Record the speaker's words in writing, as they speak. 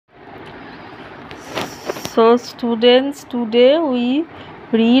So students, today we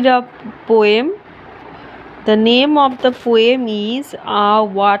read a poem. The name of the poem is A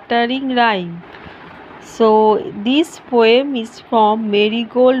Watering Rhyme. So this poem is from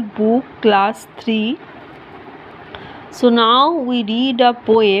Marigold book class 3. So now we read a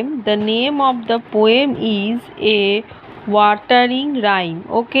poem. The name of the poem is A Watering Rhyme.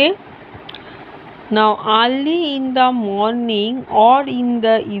 Okay. Now early in the morning or in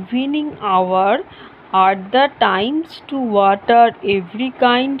the evening hour are the times to water every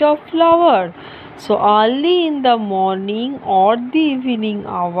kind of flower. So early in the morning or the evening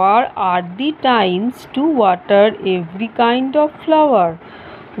hour are the times to water every kind of flower.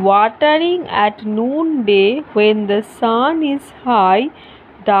 Watering at noonday when the sun is high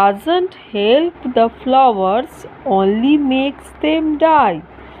doesn't help the flowers, only makes them die.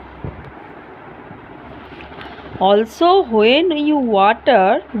 Also, when you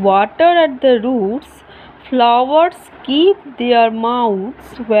water at the roots, flowers keep their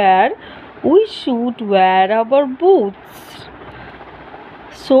mouths where we should wear our boots.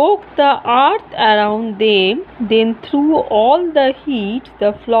 Soak the earth around them, then through all the heat,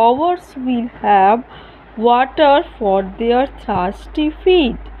 the flowers will have water for their thirsty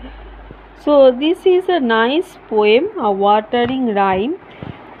feet. So, this is a nice poem, a watering rhyme.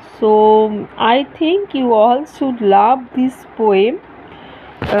 So I think you all should love this poem.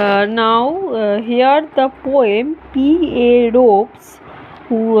 Here the poem P.A. Ropes,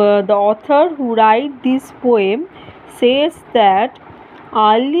 the author who write this poem, says that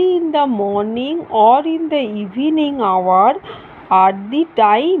early in the morning or in the evening hour are the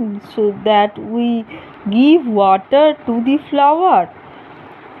time so that we give water to the flower.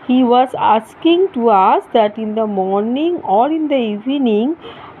 He was asking to us that in the morning or in the evening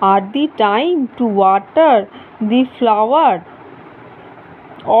are the time to water the flower,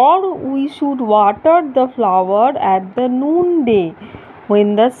 or we should water the flower at the noonday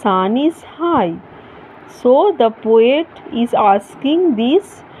when the sun is high. So the poet is asking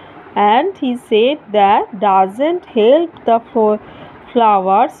this, and he said that doesn't help the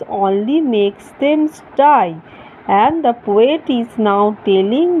flowers, only makes them die. And the poet is now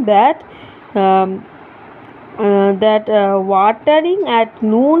telling that watering at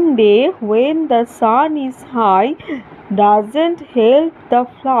noonday when the sun is high doesn't help the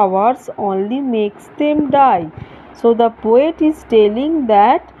flowers, only makes them die. So the poet is telling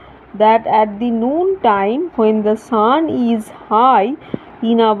that at the noon time when the sun is high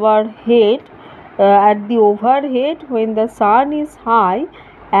in our head, at the overhead when the sun is high,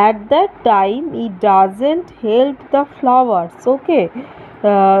 at that time it doesn't help the flowers. Okay,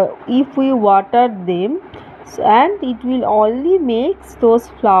 if we water them, and it will only make those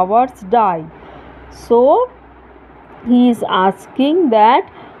flowers die. So he is asking that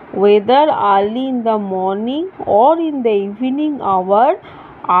whether early in the morning or in the evening hour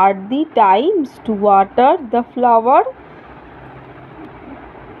are the times to water the flower.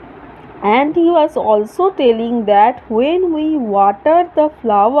 And he was also telling that when we water the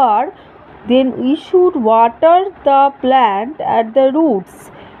flower, then we should water the plant at the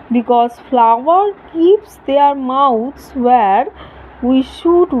roots, because flower keeps their mouths where we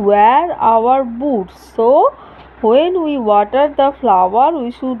should wear our boots. So when we water the flower,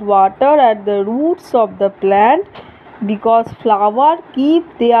 we should water at the roots of the plant, because flower keep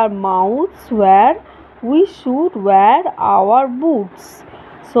their mouths where we should wear our boots.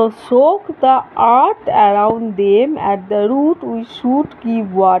 So soak the earth around them at the root, we should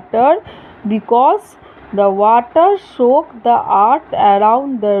give water, because the water soak the earth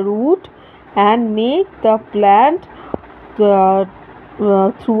around the root and make the plant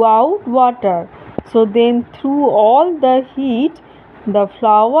throughout water. So then through all the heat, the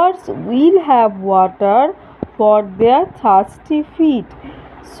flowers will have water for their thirsty feet.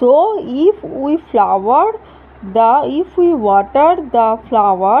 So if we water the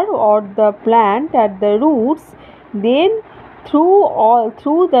flower or the plant at the roots, then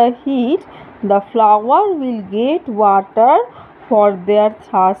through the heat, the flower will get water for their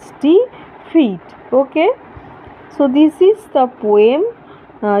thirsty feet. Okay, so this is the poem.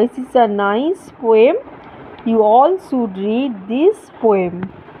 This is a nice poem. You all should read this poem.